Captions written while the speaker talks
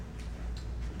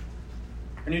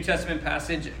Our New Testament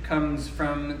passage comes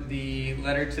from the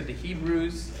letter to the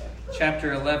Hebrews,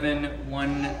 chapter 11,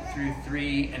 1 through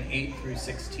 3, and 8 through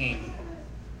 16.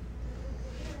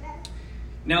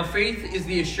 Now faith is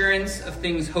the assurance of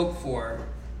things hoped for,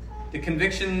 the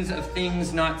convictions of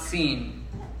things not seen.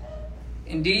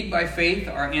 Indeed, by faith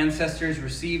our ancestors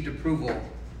received approval.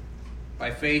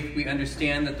 By faith we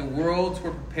understand that the worlds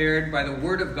were prepared by the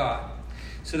word of God,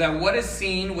 so that what is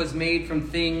seen was made from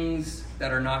things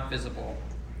that are not visible.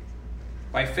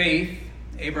 By faith,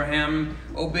 Abraham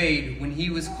obeyed when he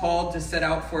was called to set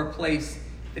out for a place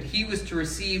that he was to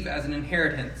receive as an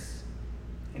inheritance.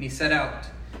 And he set out,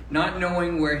 not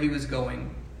knowing where he was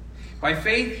going. By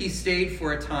faith, he stayed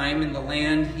for a time in the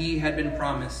land he had been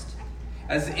promised,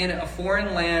 as in a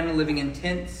foreign land, living in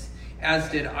tents, as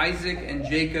did Isaac and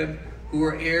Jacob, who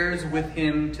were heirs with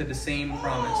him to the same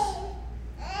promise.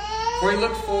 For he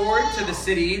looked forward to the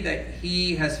city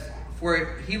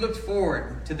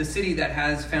that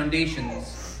has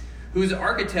foundations, whose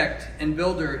architect and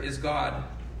builder is God.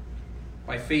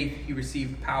 By faith he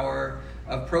received power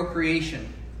of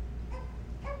procreation.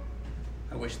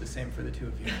 I wish the same for the two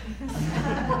of you.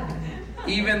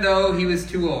 Even though he was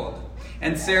too old,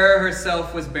 and Sarah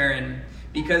herself was barren,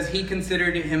 because he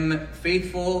considered him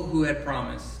faithful who had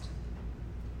promised.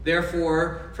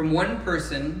 Therefore, from one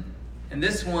person, and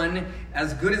this one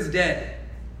as good as dead,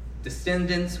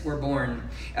 descendants were born,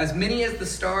 as many as the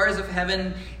stars of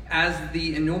heaven, as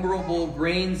the innumerable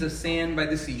grains of sand by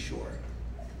the seashore.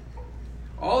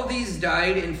 All of these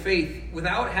died in faith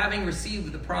without having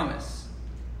received the promise.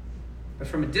 But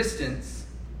from a distance,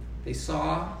 they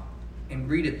saw and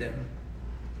greeted them.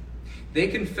 They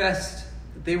confessed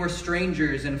that they were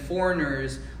strangers and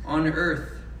foreigners on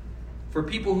earth. For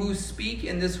people who speak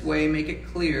in this way make it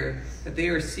clear that they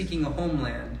are seeking a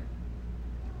homeland.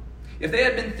 If they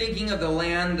had been thinking of the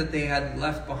land that they had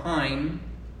left behind,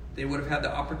 they would have had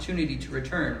the opportunity to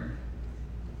return.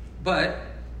 But,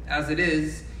 as it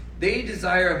is, they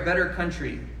desire a better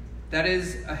country, that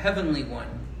is, a heavenly one.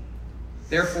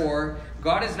 Therefore,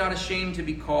 God is not ashamed to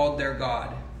be called their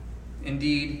God.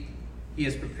 Indeed, he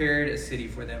has prepared a city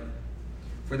for them.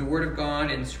 For the word of God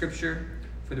in Scripture,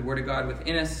 for the word of God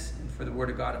within us, and for the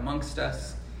word of God amongst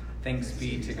us, thanks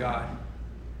be to God.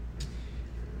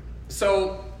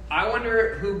 So, I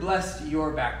wonder who blessed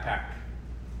your backpack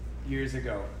years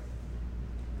ago.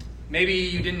 Maybe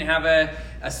you didn't have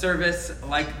a service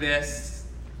like this.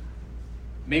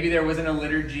 Maybe there wasn't a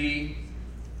liturgy.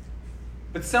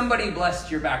 But somebody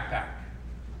blessed your backpack.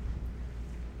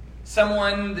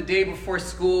 Someone the day before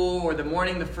school or the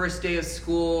morning the first day of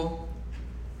school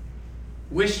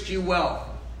wished you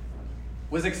well,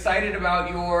 was excited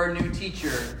about your new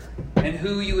teacher and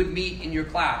who you would meet in your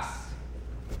class.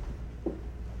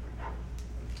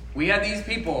 We had these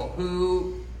people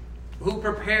who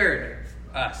prepared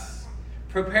us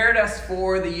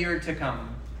for the year to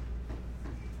come.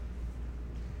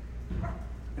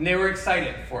 And they were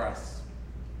excited for us.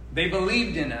 They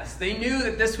believed in us. They knew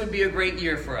that this would be a great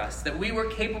year for us, that we were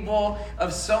capable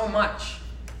of so much.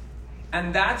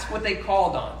 And that's what they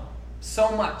called on,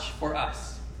 so much for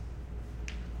us.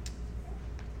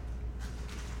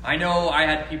 I know I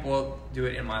had people do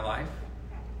it in my life.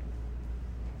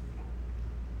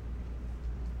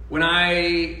 When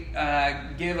I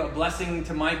give a blessing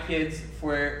to my kids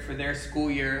for their school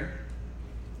year,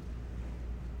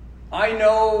 I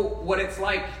know what it's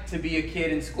like to be a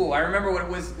kid in school. I remember what it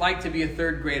was like to be a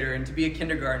third grader and to be a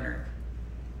kindergartner.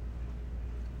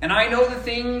 And I know the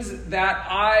things that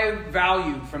I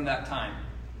valued from that time,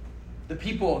 the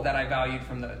people that I valued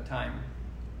from that time.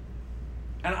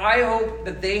 And I hope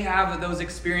that they have those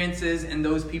experiences and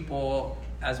those people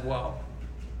as well.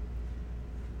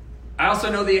 I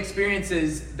also know the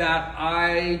experiences that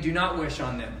I do not wish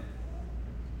on them.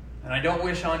 And I don't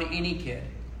wish on any kid.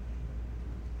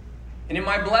 And in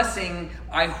my blessing,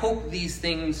 I hope these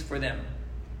things for them.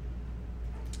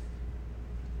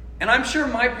 And I'm sure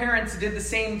my parents did the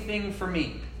same thing for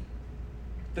me.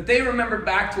 That they remembered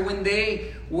back to when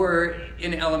they were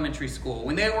in elementary school,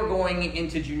 when they were going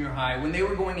into junior high, when they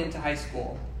were going into high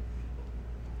school.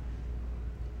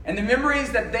 And the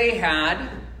memories that they had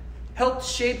helped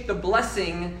shape the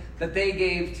blessing that they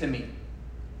gave to me.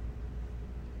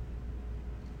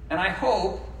 And I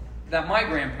hope that my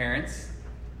grandparents,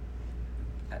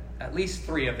 at least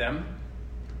 3 of them,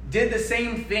 did the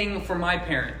same thing for my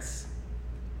parents.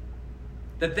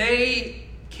 That they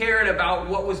cared about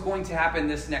what was going to happen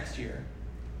this next year.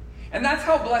 And that's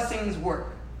how blessings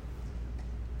work.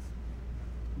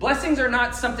 Blessings are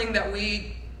not something that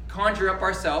we conjure up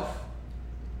ourselves.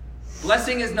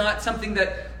 Blessing is not something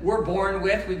that we're born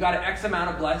with. We've got an X amount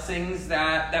of blessings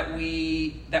that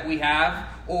we have,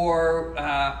 or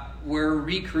we're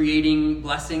recreating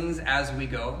blessings as we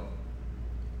go.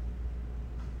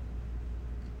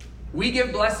 We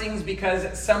give blessings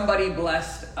because somebody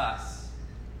blessed us.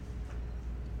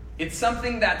 It's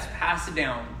something that's passed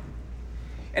down.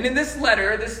 And in this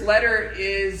letter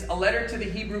is a letter to the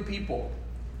Hebrew people.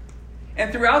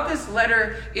 And throughout this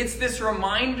letter, it's this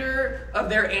reminder of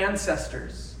their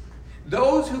ancestors,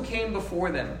 those who came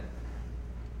before them.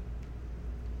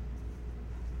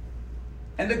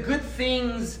 And the good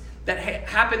things that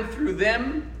happened through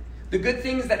them, the good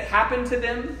things that happened to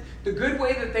them, the good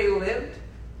way that they lived.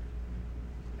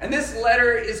 And this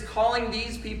letter is calling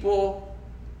these people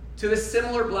to a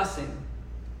similar blessing.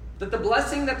 That the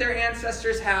blessing that their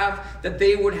ancestors have, that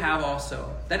they would have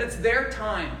also. That it's their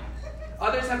time.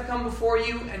 Others have come before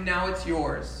you, and now it's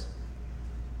yours.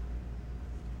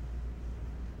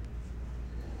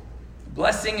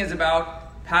 Blessing is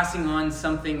about passing on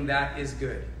something that is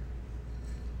good.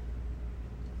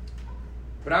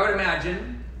 But I would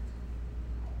imagine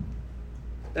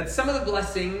that some of the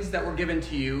blessings that were given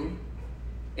to you,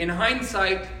 in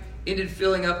hindsight, ended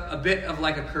feeling up a bit of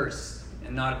like a curse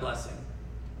and not a blessing.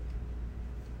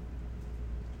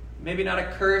 Maybe not a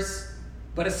curse,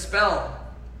 but a spell.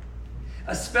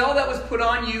 A spell that was put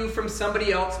on you from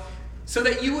somebody else so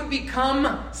that you would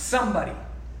become somebody.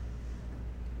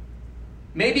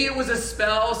 Maybe it was a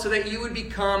spell so that you would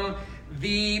become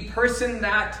the person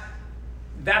that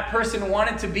person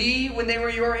wanted to be when they were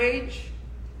your age.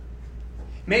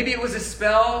 Maybe it was a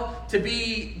spell to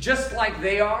be just like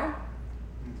they are.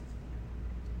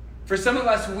 For some of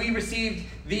us, we received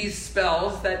these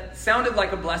spells that sounded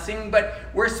like a blessing, but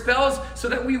were spells so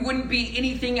that we wouldn't be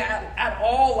anything at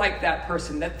all like that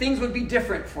person, that things would be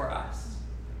different for us.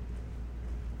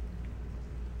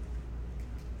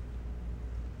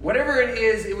 Whatever it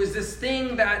is, it was this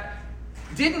thing that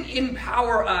didn't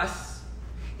empower us.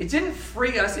 It didn't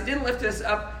free us. It didn't lift us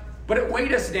up, but it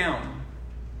weighed us down.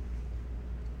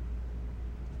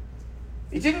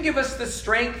 It didn't give us the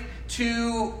strength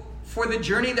for the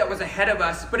journey that was ahead of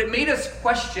us, but it made us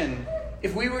question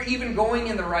if we were even going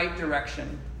in the right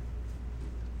direction.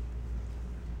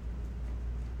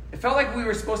 It felt like we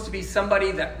were supposed to be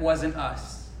somebody that wasn't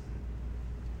us.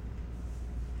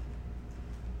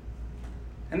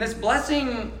 And this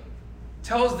blessing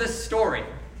tells this story.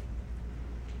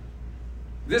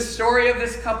 This story of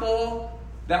this couple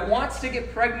that wants to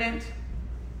get pregnant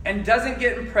and doesn't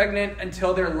get pregnant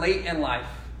until they're late in life.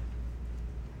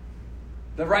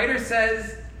 The writer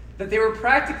says that they were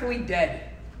practically dead.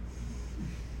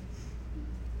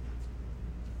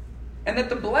 And that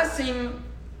the blessing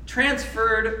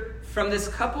transferred from this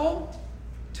couple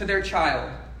to their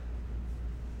child.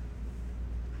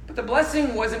 But the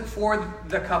blessing wasn't for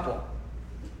the couple.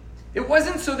 It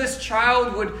wasn't so this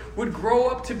child would grow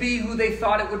up to be who they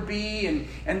thought it would be,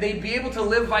 and they'd be able to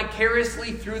live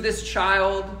vicariously through this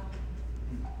child.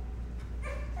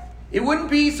 It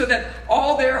wouldn't be so that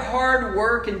all their hard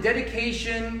work and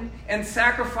dedication and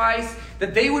sacrifice,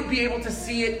 that they would be able to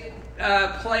see it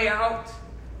play out.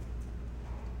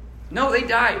 No, they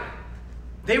died.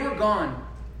 They were gone.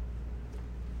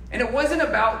 And it wasn't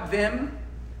about them.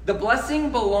 The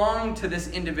blessing belonged to this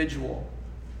individual.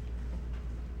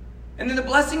 And then the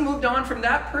blessing moved on from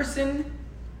that person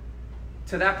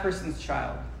to that person's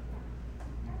child.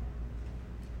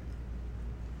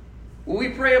 When we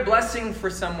pray a blessing for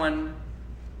someone,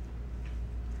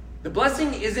 the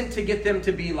blessing isn't to get them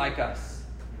to be like us.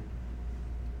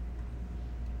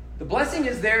 The blessing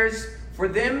is theirs for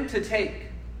them to take.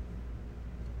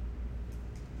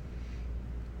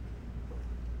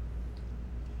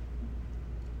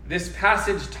 This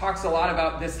passage talks a lot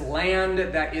about this land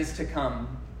that is to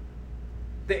come.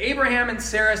 The Abraham and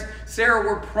Sarah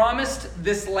were promised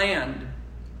this land.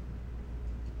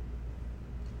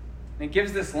 And it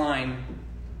gives this line.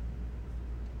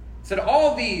 It said,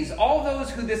 all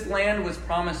those who this land was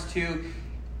promised to,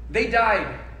 they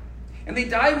died. And they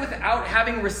died without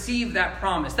having received that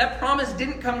promise. That promise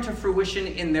didn't come to fruition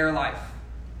in their life.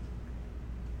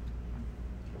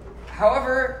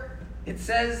 However, it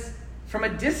says, from a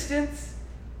distance,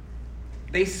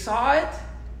 they saw it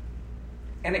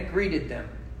and it greeted them.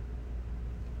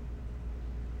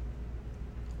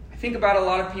 I think about a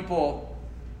lot of people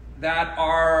that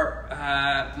are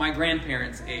my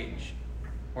grandparents' age,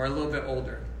 or a little bit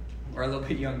older, or a little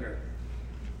bit younger.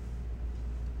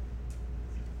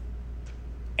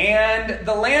 And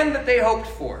the land that they hoped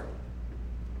for,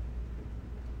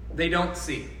 they don't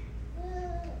see.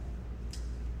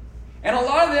 And a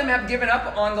lot of them have given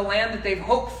up on the land that they've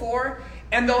hoped for,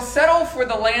 and they'll settle for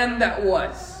the land that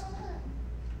was.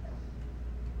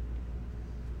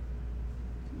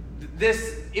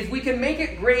 if we can make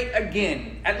it great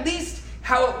again, at least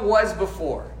how it was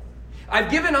before. I've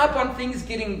given up on things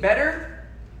getting better,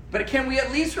 but can we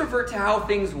at least revert to how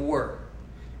things were?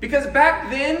 Because back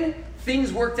then,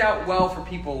 things worked out well for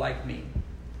people like me.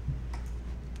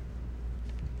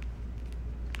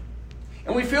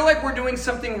 And we feel like we're doing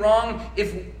something wrong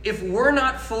if we're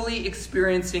not fully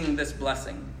experiencing this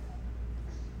blessing.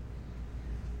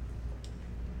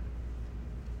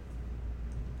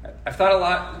 I've thought a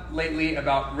lot lately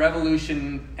about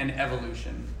revolution and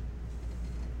evolution.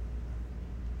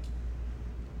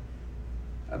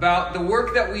 About the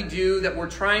work that we do, that we're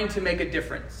trying to make a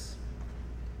difference.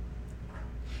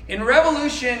 In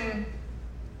revolution,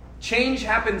 change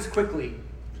happens quickly.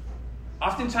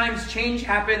 Oftentimes, change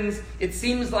happens, it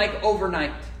seems like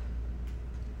overnight.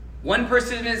 One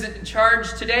person is in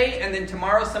charge today, and then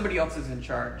tomorrow somebody else is in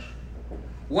charge.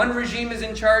 One regime is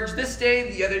in charge this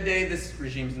day, the other day this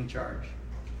regime's in charge.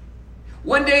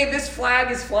 One day this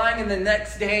flag is flying, and the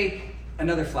next day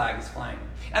another flag is flying.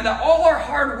 And that all our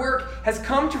hard work has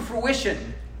come to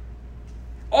fruition.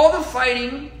 All the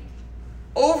fighting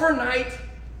overnight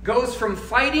goes from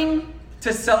fighting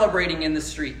to celebrating in the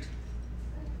street.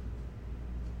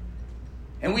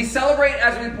 And we celebrate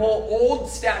as we pull old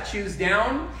statues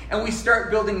down and we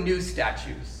start building new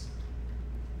statues.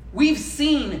 We've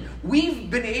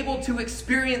been able to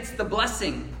experience the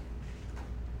blessing,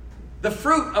 the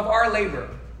fruit of our labor.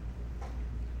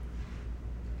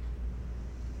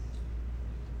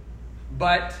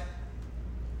 But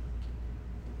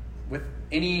with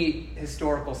any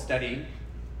historical study,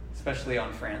 especially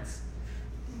on France,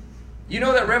 you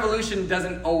know that revolution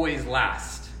doesn't always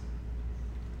last.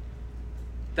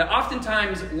 That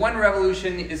oftentimes one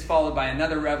revolution is followed by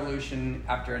another revolution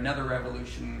after another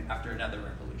revolution after another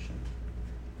revolution.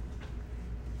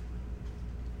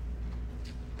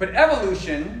 But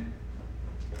evolution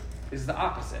is the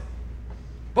opposite.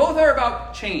 Both are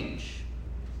about change.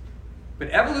 But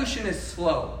evolution is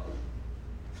slow.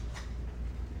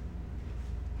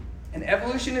 And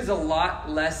evolution is a lot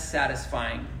less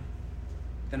satisfying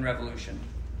than revolution.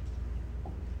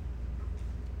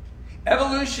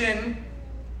 Evolution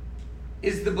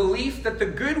is the belief that the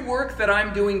good work that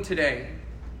I'm doing today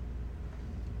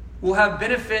will have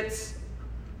benefits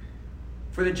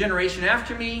for the generation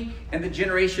after me and the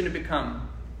generation to become.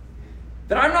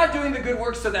 That I'm not doing the good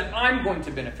work so that I'm going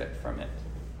to benefit from it,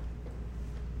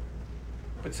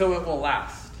 but so it will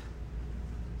last.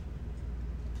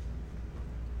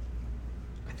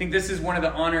 I think this is one of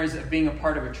the honors of being a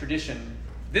part of a tradition.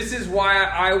 This is why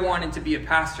I wanted to be a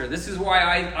pastor. This is why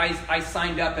I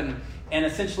signed up and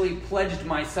essentially pledged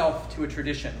myself to a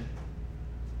tradition.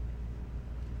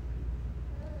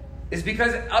 Is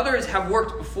because others have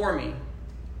worked before me.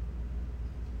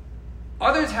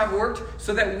 Others have worked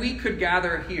so that we could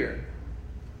gather here.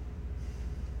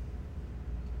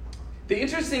 The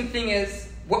interesting thing is,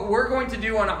 what we're going to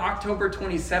do on October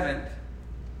 27th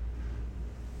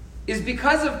is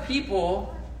because of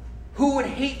people who would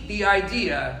hate the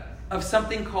idea of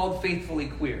something called Faithfully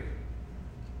Queer.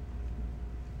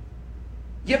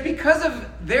 Yet because of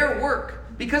their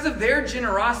work, because of their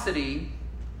generosity,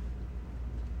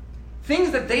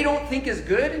 things that they don't think is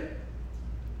good,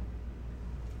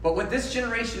 but what this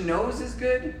generation knows is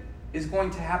good, is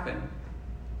going to happen.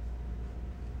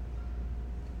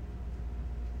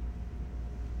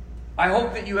 I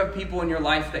hope that you have people in your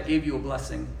life that gave you a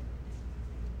blessing.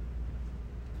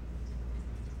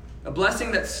 A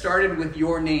blessing that started with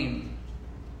your name.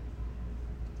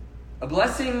 A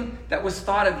blessing that was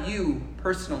thought of you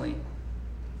personally.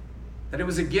 That it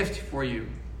was a gift for you.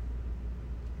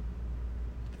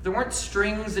 There weren't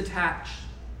strings attached.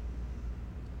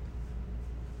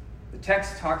 The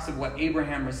text talks of what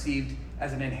Abraham received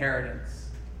as an inheritance.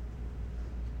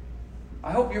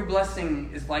 I hope your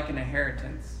blessing is like an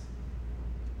inheritance.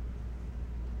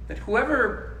 That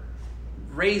whoever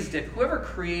raised it, whoever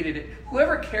created it,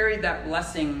 whoever carried that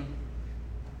blessing,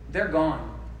 they're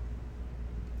gone.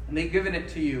 And they've given it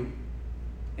to you.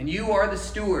 And you are the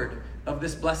steward of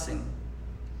this blessing.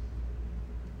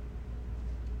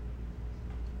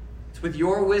 It's with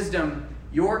your wisdom,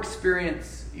 your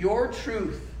experience, your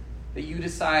truth, that you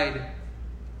decide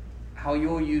how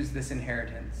you'll use this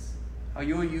inheritance, how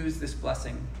you'll use this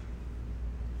blessing.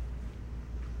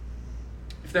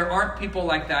 If there aren't people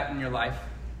like that in your life,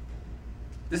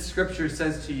 this scripture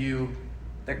says to you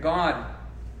that God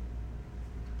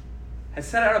has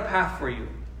set out a path for you,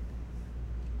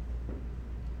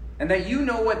 and that you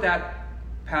know what that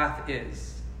path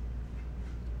is.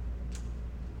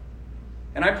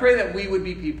 And I pray that we would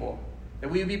be people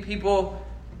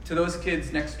to those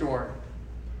kids next door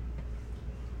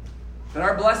That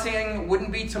our blessing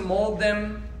wouldn't be to mold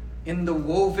them in the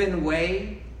woven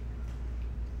way.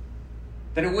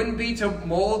 That it wouldn't be to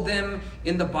mold them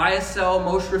in the buy-sell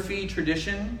Moshe Rafi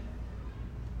tradition.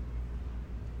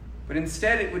 But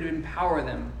instead it would empower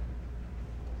them.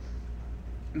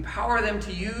 Empower them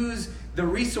to use the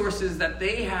resources that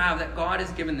they have, that God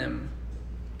has given them,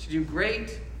 to do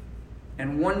great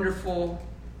and wonderful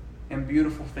and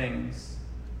beautiful things.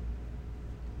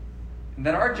 And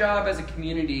that our job as a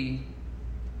community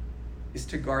is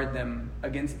to guard them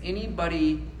against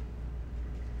anybody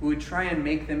who would try and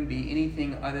make them be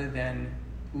anything other than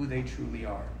who they truly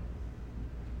are.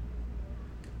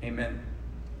 Amen.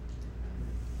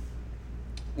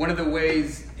 One of the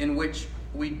ways in which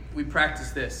we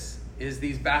practice this is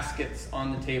these baskets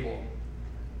on the table.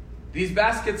 These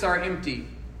baskets are empty,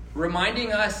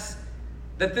 reminding us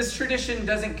that this tradition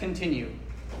doesn't continue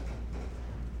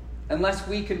unless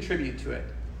we contribute to it.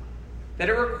 That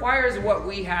it requires what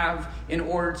we have in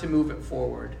order to move it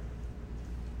forward.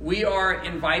 We are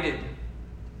invited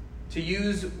to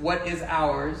use what is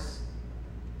ours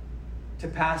to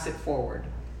pass it forward.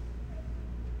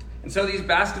 And so these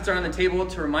baskets are on the table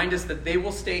to remind us that they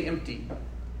will stay empty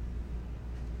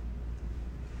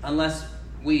unless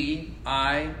we,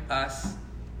 us,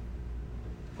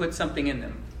 put something in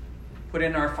them. Put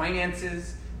in our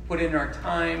finances, put in our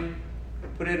time,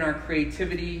 put in our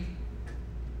creativity.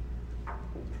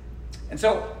 And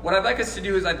so what I'd like us to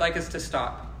do is I'd like us to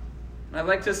stop. I'd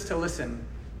like us to listen.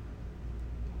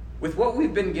 With what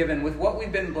we've been given, with what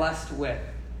we've been blessed with,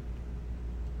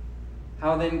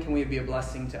 how then can we be a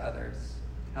blessing to others?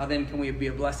 How then can we be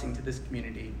a blessing to this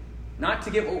community? Not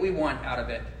to get what we want out of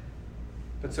it,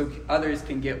 but so others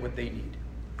can get what they need.